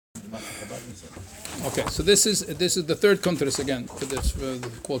Okay, so this is the third contrast again for this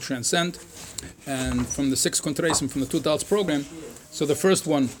called Transcend, and from the 6 contrasts from the 2 adults program. So the first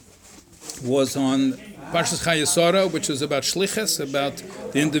one was on Parshas Chayesara, which is about Shlichus, about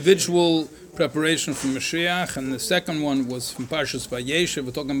the individual preparation for Moshiach, and the second one was from Parshas Vayeshev.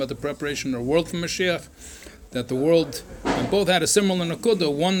 We're talking about the preparation of the world for Moshiach, that the world, and both had a similar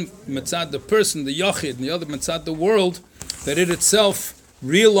nakuda, one mitzad the person, the yachid, and the other mitzad the world, that it itself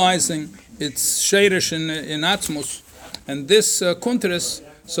realizing its sheirish in Atzmus. And this kuntris,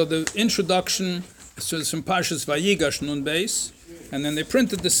 so the introduction is from Parshas Vayigash Nun Beis, and then they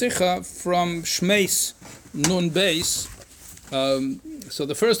printed the Sikha from Shmeis Nun Beis. So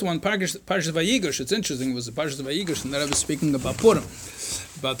the first one, Parshas Vayigash, it's interesting, it was the Parshas Vayigash, and that I was speaking about Purim,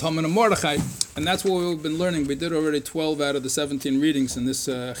 about Haman and Mordechai, and that's what we've been learning. We did already 12 out of the 17 readings in this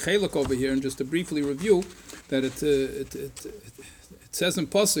Chelek over here, and just to briefly review, that it says in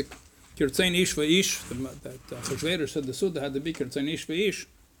Pasuk, Kirtzein Ish Va'ish, that Chashveder said the Suda had to be Kirtzein Ish Va'ish.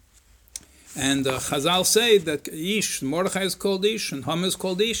 And Chazal say that Ish, Mordechai is called Ish, and Haman is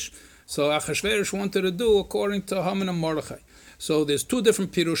called Ish. So Achashverosh wanted to do according to Haman and Mordechai. So there's 2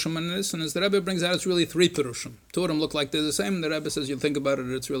 different Pirushim in this, and as the Rebbe brings out, it's really 3 Pirushim. 2 of them look like they're the same, and the Rebbe says, you think about it,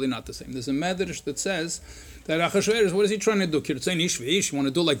 it's really not the same. There's a Medrash that says that Achashverosh, what is he trying to do? Kirtzein Ish V'ish, you want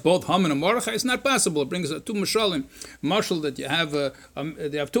to do like both Haman and Mordechai? It's not possible. It brings 2 Mashalim. Marshal that you have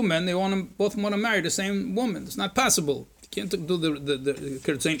 2 men, they both want to marry the same woman. It's not possible. You can't do the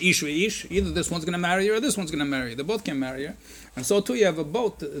Kirtzein Ish V'ish. Either this one's going to marry her or this one's going to marry her. They both can marry her. And so too, you have a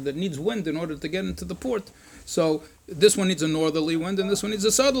boat that needs wind in order to get into the port. So this one needs a northerly wind and this one needs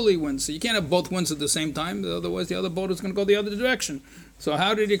a southerly wind. So you can't have both winds at the same time, otherwise the other boat is going to go the other direction. So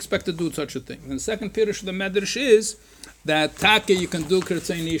how did he expect to do such a thing? And the second Pirush of the Medrash is that Taka you can do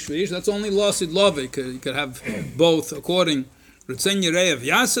Kirtzein Ish V'ish. That's only Lasid Love. You could have both according Ritzein Yerei of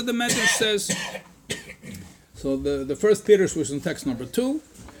Yasa, the Medrash says. So the first Pirush was in text number 2,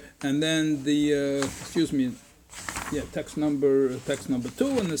 and then text number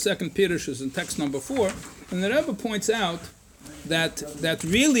 2, and the second Pirush is in text number 4. And the Rebbe points out that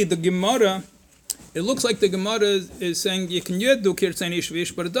really the Gemara, it looks like the Gemara is saying you can do Kirtzein Ish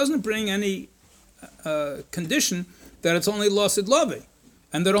V'ish, but it doesn't bring any condition that it's only Lasid Lavi,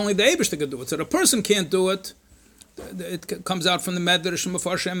 and that only the Eibush can do it. So the person can't do it. It comes out from the Medrash,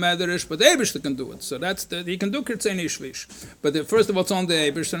 Mefarshem Medrash, but the Eibush can do it. So he can do Kirtzein Ish V'ish. But first of all, it's only the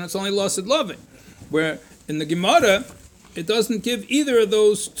Eibush, and it's only Lasid Lavi. Where in the Gemara, it doesn't give either of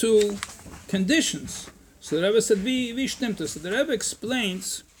those 2 conditions. So the Rebbe said, "Vi shtimta." So the Rebbe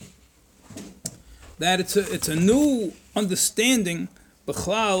explains that it's a new understanding,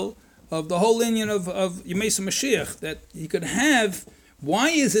 b'chlal, of the whole union of Yemei Mashiach, that you could have. Why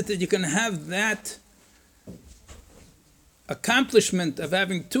is it that you can have that accomplishment of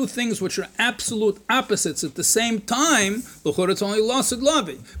having 2 things which are absolute opposites at the same time? L'chor, it's only Lasid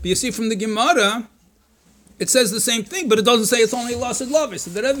Lavi. But you see from the Gemara, it says the same thing, but it doesn't say it's only Lasid Lavi. So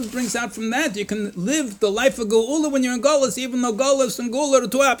the Rebbe brings out from that, you can live the life of Geula when you're in Galus, even though Galus and Geula are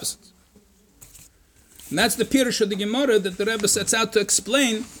 2 opposites. And that's the Pirush of the Gemara that the Rebbe sets out to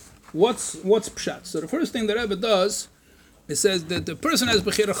explain what's Pshat. So the first thing the Rebbe does, it says that the person has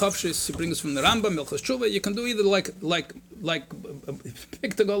Bechira Chavshis, he brings from the Rambam, Milchas Tshuva, you can do either like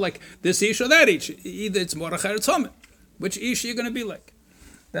pick to go like this Ish or that Ish. Either it's Mordechai or it's Haman. Which Ish are you going to be like?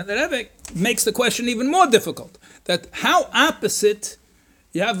 Then the Rebbe makes the question even more difficult. That how opposite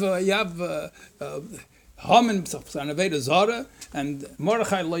you have Haman on Aveda Zara and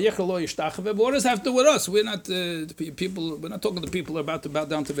Mordechai lo yechel lo yishtachave. But what does that have to do with us? We're not people. We're not talking to people who are about to bow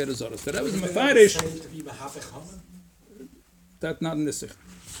down to Aveda Zara. So that was mefarish. That's not in the Sikh.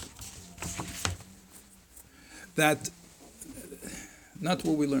 That not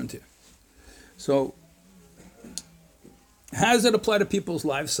what we learned here. So how does it apply to people's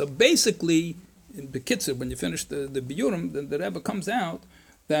lives? So basically, in Bekitzer, when you finish the Biyurim, the Rebbe comes out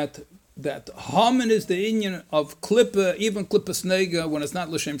that Haman is the inyan of Klippa, even Klippa Snega, when it's not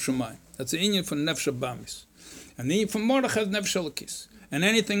L'Shem Shemayim. That's the inyan for Nefesh Bamis. And the inyan for Mordechai is Nefesh Elokis. And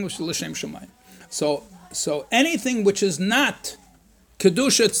anything which is L'Shem Shemayim. So anything which is not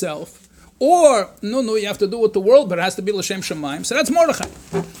Kedusha itself, or, you have to do with the world, but it has to be L'Shem Shemayim, so that's Mordechai.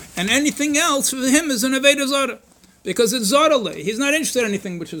 And anything else for him is an Aveda Zara. Because it's Zarale. He's not interested in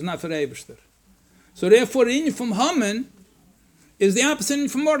anything which is not for Eibishter. So therefore, the inyan from Haman is the opposite inyan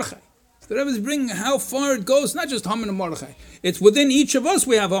from Mordechai. The Rebbe is bringing how far it goes, not just Haman and Mordechai. It's within each of us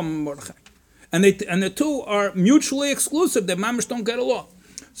we have Haman and Mordechai. And the 2 are mutually exclusive. They mamish don't get along.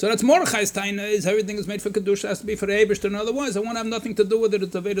 So that's Mordechai's taina, is everything is made for Kedusha, has to be for Eibishter, and otherwise I want to have nothing to do with it,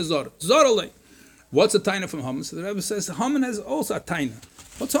 it's Aveda Zara. Zarale. What's a taina from Haman? So the Rebbe says Haman has also a taina.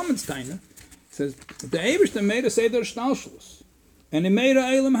 What's Haman's taina? He says, the Eibishter made a Seder Stalshlus, and he made a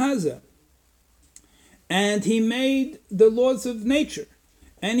Eilam Hazeh, and he made the laws of nature,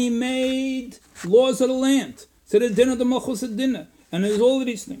 and he made laws of the land. So the dinner, the Malchus dinner, and there's all of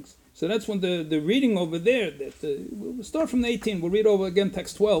these things. So that's when the reading over there, we'll start from the 18, we'll read over again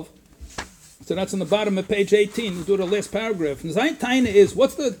text 12. So that's on the bottom of page 18, we'll do the last paragraph. And Zayin Taina is,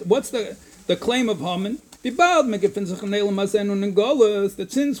 what's the claim of Haman? That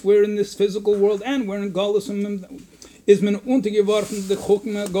since we're in this physical world and we're in Galus, is men untergeworfen the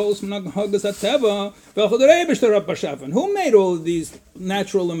Chukma Galus Hagas Ateva, welcher der Eibishter hat beschaffen. Who made all of these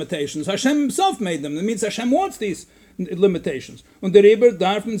natural limitations? Hashem himself made them. That means Hashem wants these limitations. Und der Eber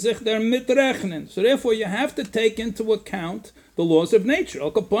darf man sich damit rechnen. So therefore you have to take into account the laws of nature.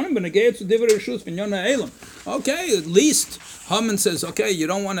 Okay, at least Haman says, okay, you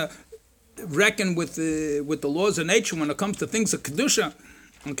don't want to reckon with the laws of nature when it comes to things of kedusha,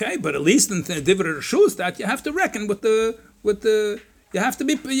 okay. But at least in the divrei reshus, that you have to reckon with the you have to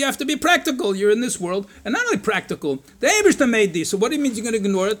be practical. You're in this world, and not only practical. The Eibishter made these. So what do you mean you're going to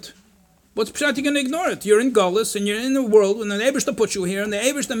ignore it? What's pshat you're going to ignore it? You're in Galus and you're in the world, and the Eibishter put you here, and the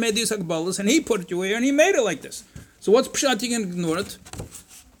Eibishter made these hakbalas, and he put you here, and he made it like this. So what's pshat you're going to ignore it?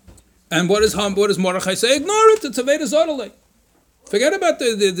 And what does Mordechai say? Ignore it. It's a Veda Zoralei. Forget about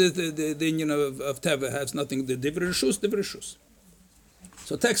the union of Teva. It has nothing. The divrei reshus.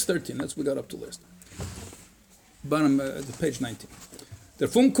 So text 13. That's what we got up to last. Bottom page 19. Der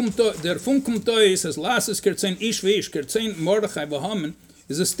Funk kommt says Lasses kertzein ish veish kertzein Mordechai v'Haman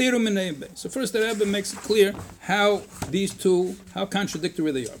is a stirum in Ebe. So first the Rebbe makes it clear how these two, how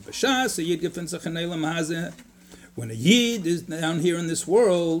contradictory they are. B'shas a yid gefen sich an elam hazeh. When a yid is down here in this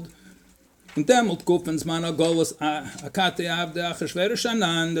world, in demult kufens man agolus akate avde achashverish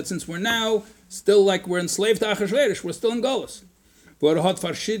anan, that since we're now still like we're enslaved to Achashverish, we're still in Golus. Hat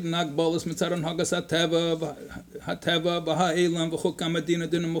verschiedene agbolus mit zaron hagas hateva b'ha'elam v'chukam adina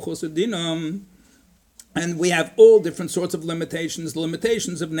dinam v'chus adinam. And we have all different sorts of limitations, the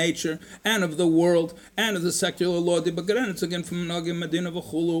limitations of nature and of the world and of the secular law. It's again from Nagim Medina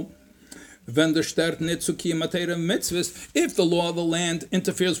v'chulu. If the law of the land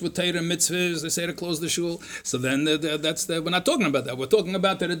interferes with Torah mitzvahs, they say to close the shul. So then we're not talking about that. We're talking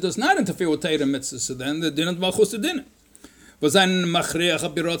about that it does not interfere with Torah mitzvahs. So then the dinah malchus dinah.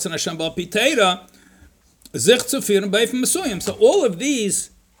 So all of these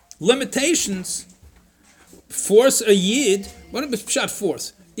limitations force a yid. What if it's pshat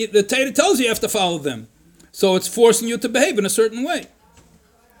force? The Torah tells you have to follow them, so it's forcing you to behave in a certain way.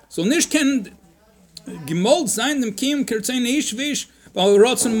 So nicht kann gemold sein dem Kiem kerzein ish vish, weil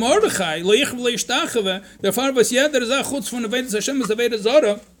rotzen Mordechai, leich vleish tachewe, der Fall was jeder sagt, chutz von der Vedes Hashem, is der Vedes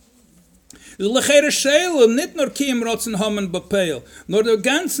Zora, is lechere Sheile, nicht nur Kiem rotzen Haman bepeil, nur der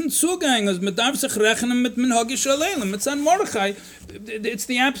ganzen Zugang, also man darf sich rechnen mit Menhagish Aleilem, mit San Mordechai, it's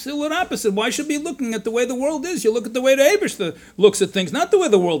the absolute opposite. Why should we be looking at the way the world is? You look at the way the Eibishter looks at things, not the way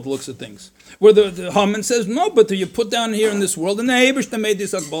the world looks at things. Where the Haman says, no, but you put down here in this world, and the Eibishter made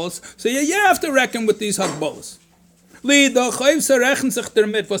these Hakbalas, so you have to reckon with these Hakbalas. Was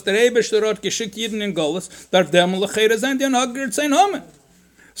der Eibishter hat geschickt jeden in Golas, darf der Melechera sein, die ein Haggert sein Haman.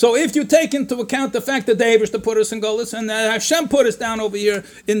 So if you take into account the fact that the Eibishter put us in Golas, and Hashem put us down over here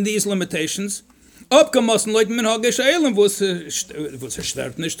in these limitations, when it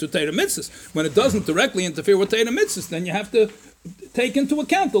doesn't directly interfere with Torah mitzvahs, then you have to take into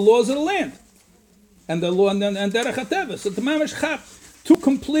account the laws of the land and the law and derech hateva. So the mamash chap, two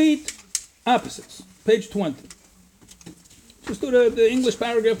complete opposites. Page 20. Just do the English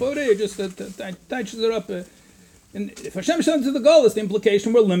paragraph over there. Just touches it up. And if Hashem sends to the goal, is the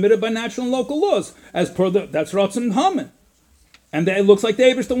implication we're limited by natural and local laws, as per that's Ratzon Haman. And it looks like the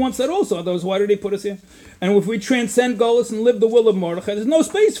Eibishter wants that also. Otherwise, why did he put us here? And if we transcend Golus and live the will of Mordechai, there's no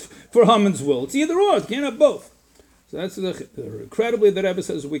space for Haman's will. It's either or. You can't have both. So that's incredibly the Rebbe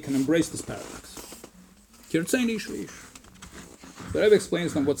says we can embrace this paradox. The Rebbe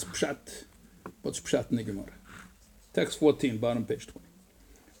explains now what's pshat in the Gemara. Text 14, bottom page 20.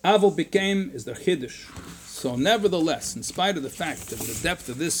 Avol became is their chiddush. So nevertheless, in spite of the fact of the depth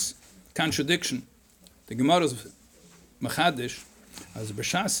of this contradiction, the Gemara's Machadish, as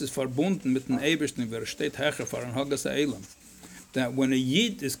B'shas is verbunden mit dem Eibishten, where steht Hecher for an Hagas Eilam, that when a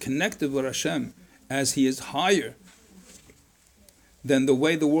Yid is connected with Hashem, as he is higher than the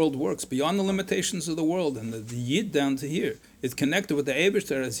way the world works, beyond the limitations of the world, and the Yid down to here is connected with the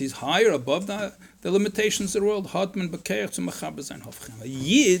Eibishter as he's higher above the limitations of the world. A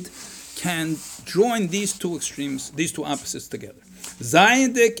Yid can join these two extremes, these two opposites together.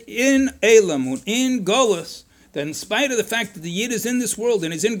 Zayidik in Eilam, in Golus, that in spite of the fact that the Yid is in this world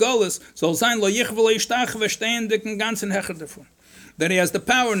and is in Golus, soll sein lo yich v'lo yishtach v'shtein dicken ganzen hecher davon. That he has the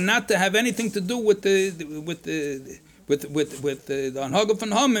power not to have anything to do with the Anhaga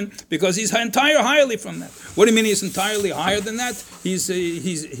von Haman, because he's highly from that. What do you mean he's entirely higher than that?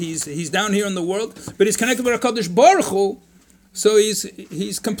 He's down here in the world, but he's connected with HaKadosh Baruch Hu, so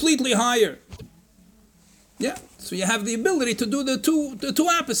he's completely higher. Yeah, so you have the ability to do the two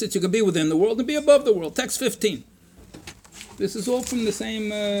opposites. You can be within the world and be above the world. Text 15. This is all from the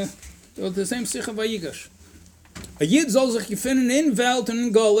same Sicha Vayigash. A Yid soll sich gefinden in Welt und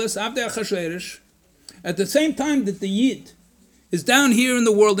in Golus, ab der Achashverosh, at the same time that the Yid is down here in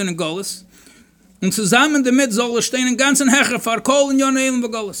the world and in Golus, und zusammen damit soll stehen in ganzen Hecher Farkol und Yoneim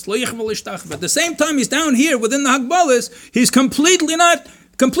v'Golus, lo yichvel ishtach. At the same time he's down here within the Hagbalas, he's completely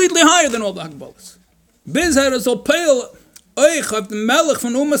higher than all the Hagbalas. Bizher soll peil euch auf den Melech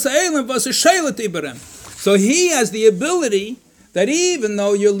von Umas Ha'elim, was schelet iberem. So he has the ability that even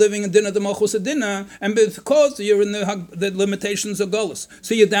though you're living in Dinah the Malchus Dinah, and because you're in the limitations of Golus,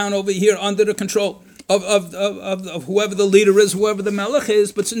 so you're down over here under the control of whoever the leader is, whoever the Melech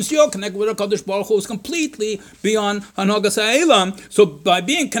is, but since you're connected with HaKadosh Baruch Hu, is completely beyond Hanhagas Ha'elam, so by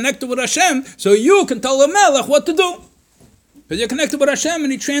being connected with Hashem, so you can tell the Melech what to do. Because you're connected with Hashem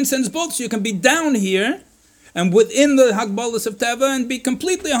and he transcends both, so you can be down here and within the Hagbalas of Teva and be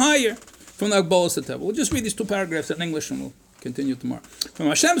completely higher from the Hagbalas of Teva. We'll just read these two paragraphs in English and we'll continue tomorrow. From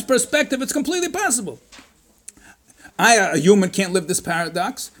Hashem's perspective, it's completely possible. A human can't live this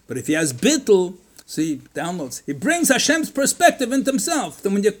paradox, but if he has bittul, see, downloads, he brings Hashem's perspective into himself.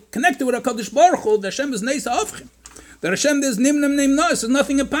 Then when you're connected with HaKadosh Baruch Hu, the Hashem is neisa avchim. That Hashem is nimnim nimnos, there's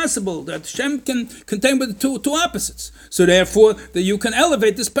nothing impossible. That Hashem can contain with the two opposites. So therefore, that you can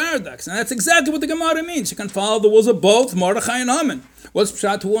elevate this paradox. And that's exactly what the Gemara means. You can follow the wills of both Mordechai and Haman. What's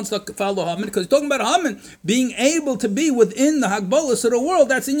Pshat? Who wants to follow Haman? Because he's talking about Haman being able to be within the Hagbalas of the world.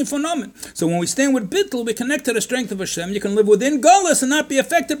 That's in your phenomenon. So when we stand with Bittul, we connect to the strength of Hashem. You can live within Golus and not be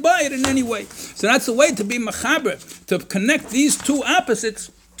affected by it in any way. So that's the way to be Machaber, to connect these two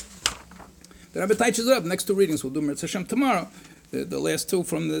opposites. The Rabbi touches up. Next two readings we'll do Mirz Hashem tomorrow. The last two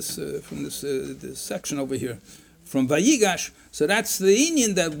from this section over here, from Vayigash. So that's the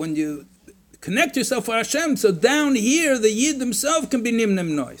Inyan that when you connect yourself with Hashem, so down here the Yid himself can be nimnim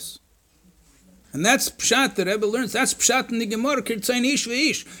noise. And that's Pshat the Rebbe learns. That's Pshat in the Gemara, Kirtzain Ish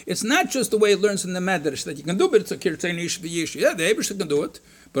V'ish. It's not just the way it learns in the Medrash that you can do, but it's a Kirtzain Ish V'ish. Yeah, the Eibishter can do it,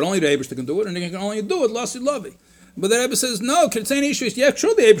 but only the Eibishter can do it, and they can only do it Lasi Lavi. But the Rebbe says, no, Kirtzain Ish V'ish. Yeah,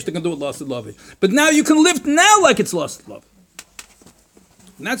 sure the Eibishter can do it Lasi Lavi. But now you can live now like it's Lasi Lavi.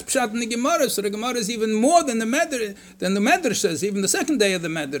 And that's Pshat in the Gemara. So the Gemara is even more than the Medrash says, even the second day of the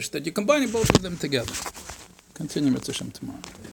Medrash, that you're combining both of them together. Continue with Hashem tomorrow.